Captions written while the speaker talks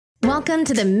welcome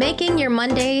to the Making Your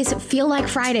Mondays Feel Like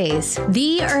Fridays,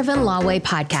 the Irvin Law Way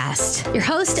podcast. Your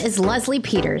host is Leslie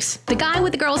Peters, the guy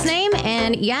with the girl's name,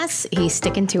 and yes, he's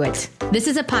sticking to it. This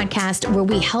is a podcast where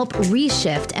we help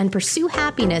reshift and pursue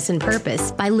happiness and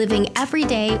purpose by living every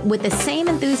day with the same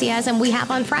enthusiasm we have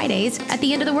on Fridays at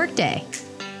the end of the workday.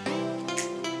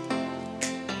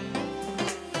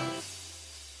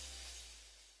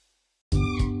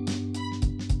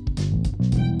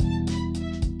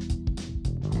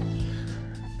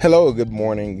 Hello, good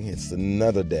morning. It's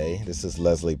another day. This is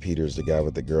Leslie Peters, the guy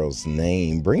with the girl's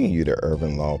name, bringing you the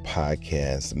Irvin Law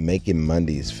podcast, making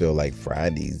Mondays feel like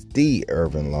Fridays, the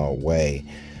Irvin Law way.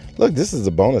 Look, this is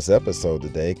a bonus episode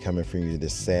today, coming from you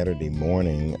this Saturday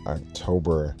morning,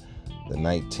 October the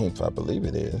 19th, I believe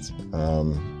it is.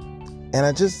 And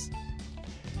I just,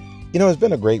 it's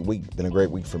been a great week.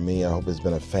 For me. I hope it's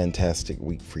been a fantastic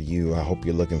week for you. I hope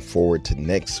you're looking forward to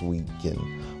next week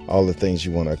and all the things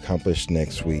you want to accomplish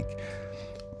next week.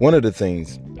 One of the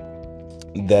things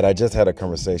that I just had a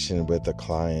conversation with a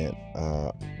client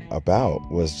about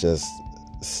was just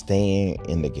staying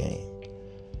in the game,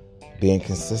 being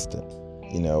consistent.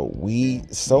 We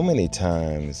so many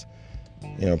times,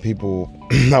 people,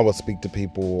 I would speak to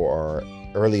people or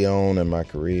early on in my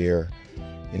career,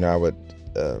 I would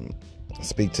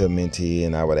speak to a mentee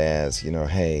and I would ask,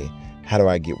 hey, how do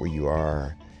I get where you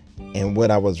are? And what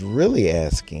I was really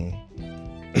asking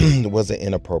was an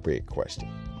inappropriate question,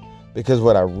 because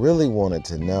what I really wanted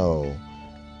to know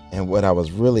and what I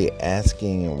was really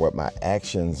asking and what my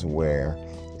actions were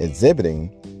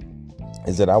exhibiting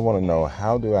is that I want to know,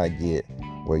 how do I get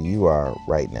where you are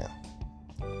right now?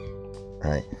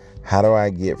 Right? How do I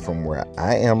get from where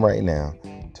I am right now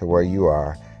to where you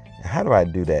are? How do I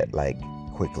do that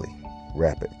quickly,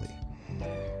 rapidly?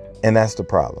 And that's the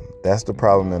problem. That's the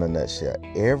problem in a nutshell.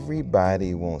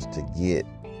 Everybody wants to get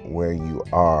where you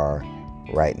are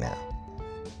right now.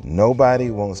 Nobody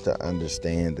wants to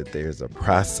understand that there's a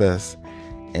process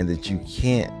and that you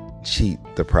can't cheat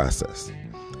the process.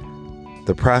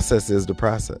 The process is the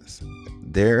process.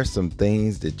 There are some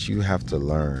things that you have to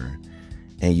learn,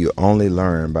 and you only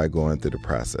learn by going through the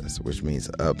process, which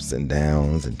means ups and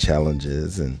downs and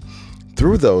challenges. And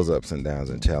through those ups and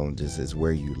downs and challenges is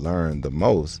where you learn the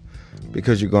most,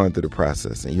 because you're going through the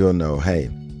process, and you'll know, hey,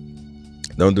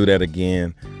 don't do that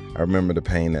again. I remember the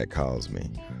pain that caused me.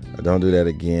 Or don't do that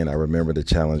again. I remember the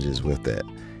challenges with that.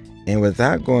 And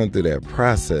without going through that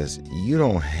process, you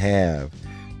don't have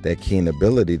that keen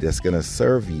ability that's going to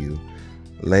serve you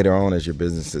later on as your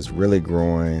business is really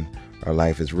growing or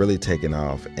life is really taking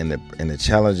off, and the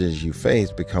challenges you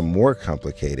face become more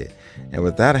complicated. And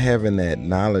without having that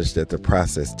knowledge that the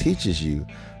process teaches you,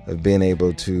 of being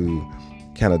able to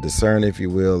kind of discern, if you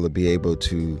will, or be able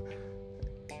to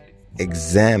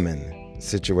examine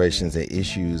situations and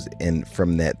issues and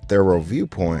from that thorough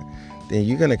viewpoint, then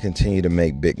you're going to continue to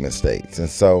make big mistakes. And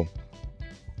so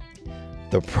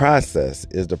the process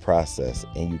is the process,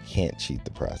 and you can't cheat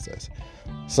the process.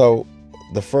 So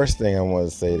the first thing I want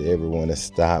to say to everyone is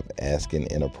stop asking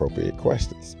inappropriate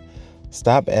questions.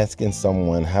 Stop asking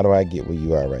someone, how do I get where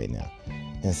you are right now?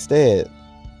 Instead,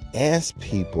 ask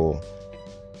people,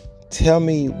 tell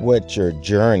me what your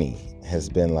journey has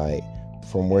been like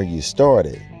from where you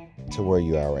started to where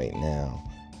you are right now.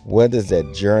 What does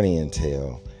that journey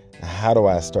entail? How do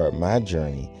I start my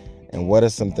journey? And what are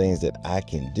some things that I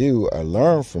can do or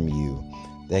learn from you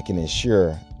that can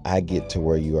ensure I get to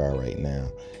where you are right now?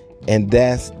 And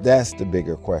that's the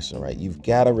bigger question, right? You've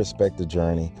got to respect the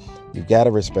journey. You've got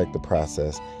to respect the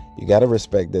process. You got to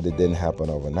respect that it didn't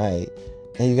happen overnight.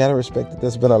 And you got to respect that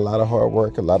there's been a lot of hard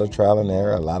work, a lot of trial and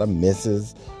error, a lot of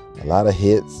misses, a lot of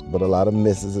hits, but a lot of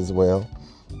misses as well.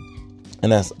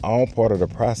 And that's all part of the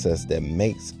process that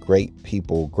makes great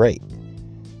people great.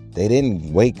 They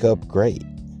didn't wake up great.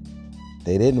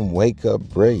 They didn't wake up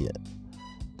brilliant.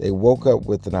 They woke up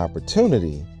with an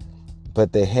opportunity,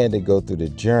 but they had to go through the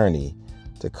journey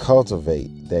to cultivate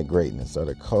that greatness or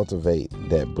to cultivate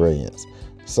that brilliance.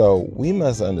 So we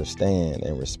must understand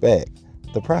and respect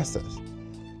the process.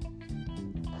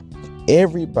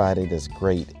 Everybody that's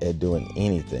great at doing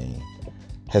anything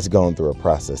has gone through a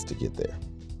process to get there.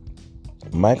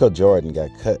 Michael Jordan got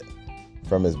cut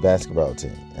from his basketball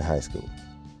team in high school.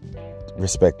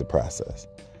 Respect the process.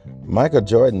 Michael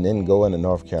Jordan didn't go into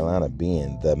North Carolina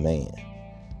being the man.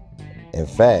 In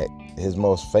fact, his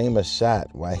most famous shot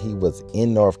while he was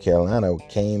in North Carolina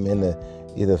came in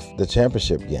the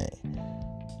championship game.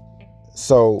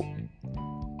 So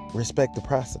respect the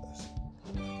process.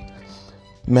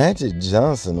 Magic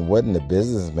Johnson wasn't the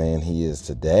businessman he is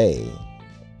today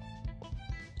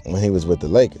when he was with the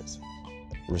Lakers.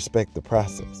 respect the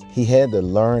process. He had to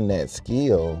learn that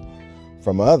skill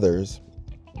from others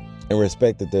and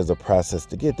respect that there's a process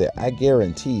to get there. I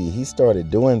guarantee you, he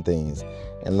started doing things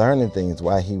and learning things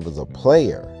while he was a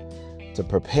player to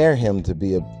prepare him to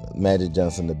be a Magic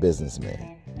Johnson, the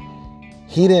businessman.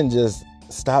 He didn't just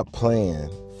stop playing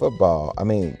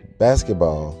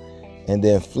basketball, and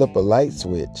then flip a light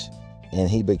switch and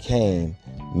he became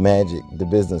Magic, the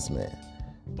businessman.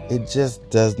 It just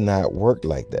does not work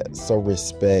like that. So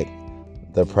respect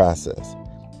the process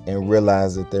and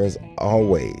realize that there's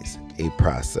always a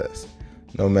process.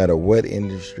 No matter what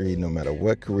industry, no matter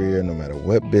what career, no matter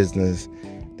what business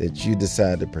that you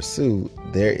decide to pursue,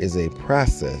 there is a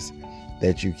process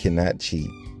that you cannot cheat,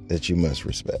 that you must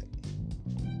respect.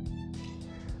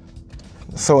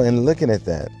 So in looking at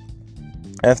that,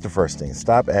 that's the first thing.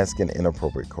 Stop asking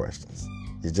inappropriate questions.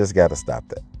 You just got to stop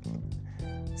that.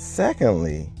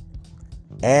 Secondly,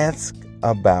 ask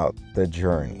about the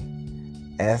journey.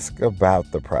 Ask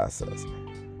about the process.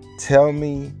 Tell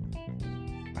me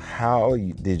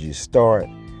did you start,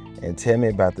 and tell me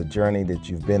about the journey that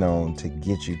you've been on to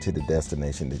get you to the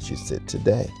destination that you sit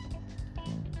today.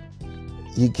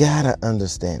 You gotta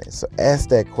understand it. So ask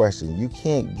that question. You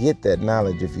can't get that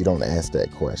knowledge if you don't ask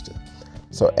that question.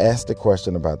 So ask the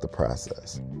question about the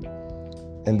process.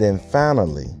 And then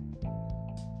finally,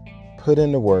 put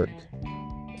in the work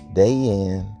day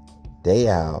in, day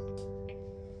out,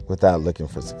 without looking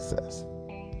for success.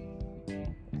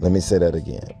 Let me say that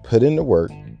again. Put in the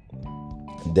work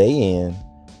day in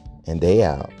and day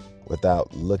out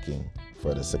without looking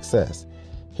for the success.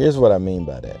 Here's what I mean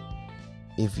by that.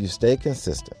 If you stay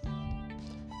consistent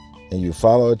and you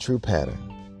follow a true pattern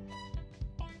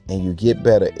and you get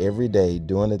better every day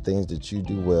doing the things that you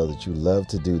do well, that you love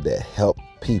to do, that help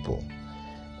people,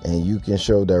 and you can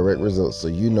show direct results so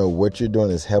you know what you're doing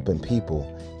is helping people,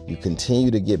 you continue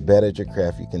to get better at your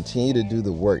craft, you continue to do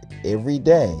the work every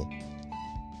day,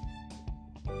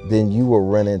 then you will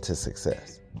run into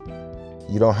success.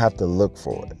 You don't have to look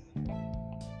for it.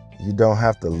 You don't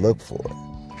have to look for it.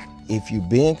 If you're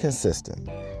being consistent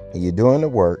and you're doing the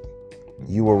work,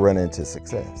 you will run into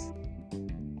success.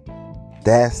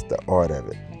 That's the art of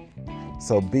it.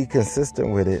 So be consistent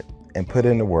with it and put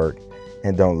in the work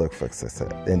and don't look for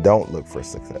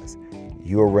success.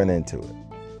 You will run into it.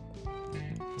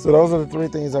 So those are the three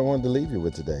things I wanted to leave you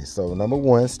with today. So number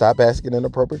one, stop asking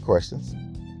inappropriate questions.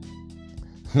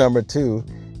 Number two,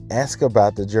 ask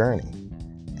about the journey.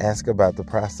 Ask about the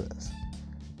process.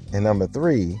 And number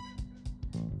three,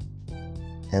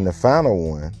 and the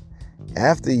final one,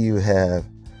 after you have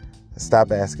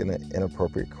stopped asking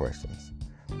inappropriate questions,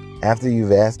 after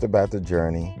you've asked about the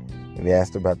journey, you've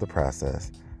asked about the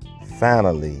process,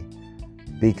 finally,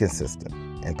 be consistent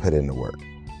and put in the work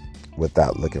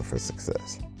without looking for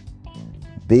success.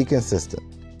 Be consistent,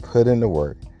 put in the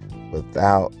work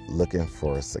without looking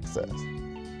for success.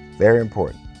 Very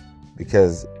important,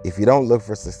 because if you don't look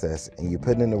for success and you're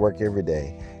putting in the work every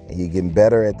day and you're getting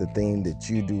better at the thing that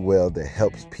you do well that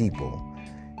helps people,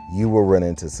 you will run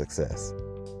into success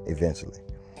eventually.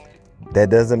 That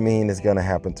doesn't mean it's going to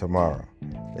happen tomorrow.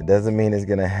 It doesn't mean it's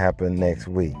going to happen next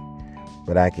week.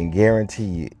 But I can guarantee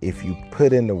you, if you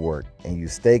put in the work and you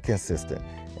stay consistent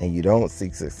and you don't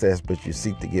seek success, but you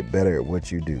seek to get better at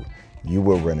what you do, you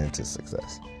will run into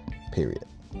success. Period.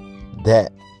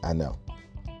 That I know.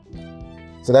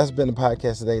 So that's been the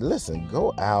podcast today. Listen,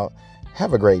 go out,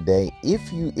 have a great day.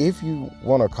 If you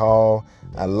want to call,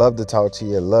 I'd love to talk to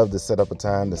you. I'd love to set up a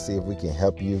time to see if we can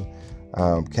help you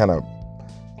kind of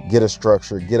get a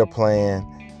structure, get a plan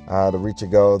to reach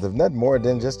your goals. If nothing more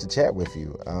than just to chat with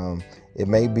you. It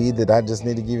may be that I just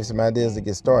need to give you some ideas to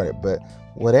get started. But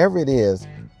whatever it is,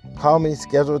 call me,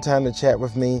 schedule a time to chat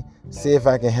with me, see if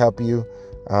I can help you.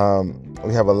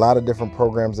 We have a lot of different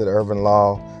programs at Irvin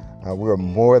Law. We're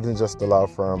more than just a law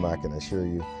firm, I can assure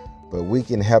you, but we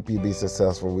can help you be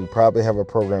successful. We probably have a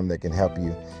program that can help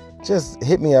you. Just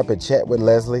hit me up at Chat with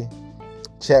Leslie,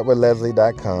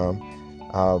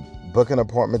 chatwithleslie.com. Book an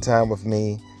appointment time with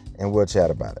me, and we'll chat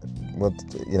about it.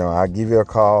 I'll give you a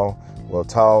call, we'll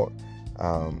talk,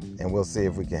 and we'll see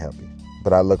if we can help you.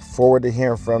 But I look forward to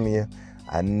hearing from you.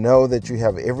 I know that you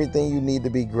have everything you need to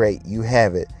be great. You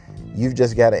have it. You've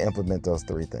just got to implement those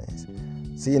three things.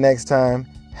 See you next time.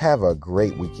 Have a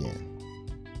great weekend.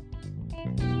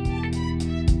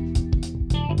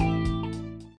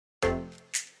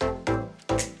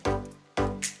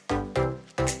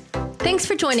 Thanks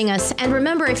for joining us. And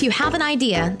remember, if you have an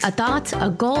idea, a thought, a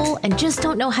goal, and just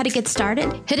don't know how to get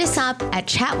started, hit us up at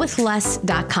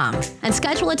chatwithles.com and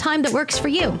schedule a time that works for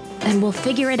you, and we'll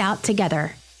figure it out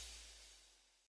together.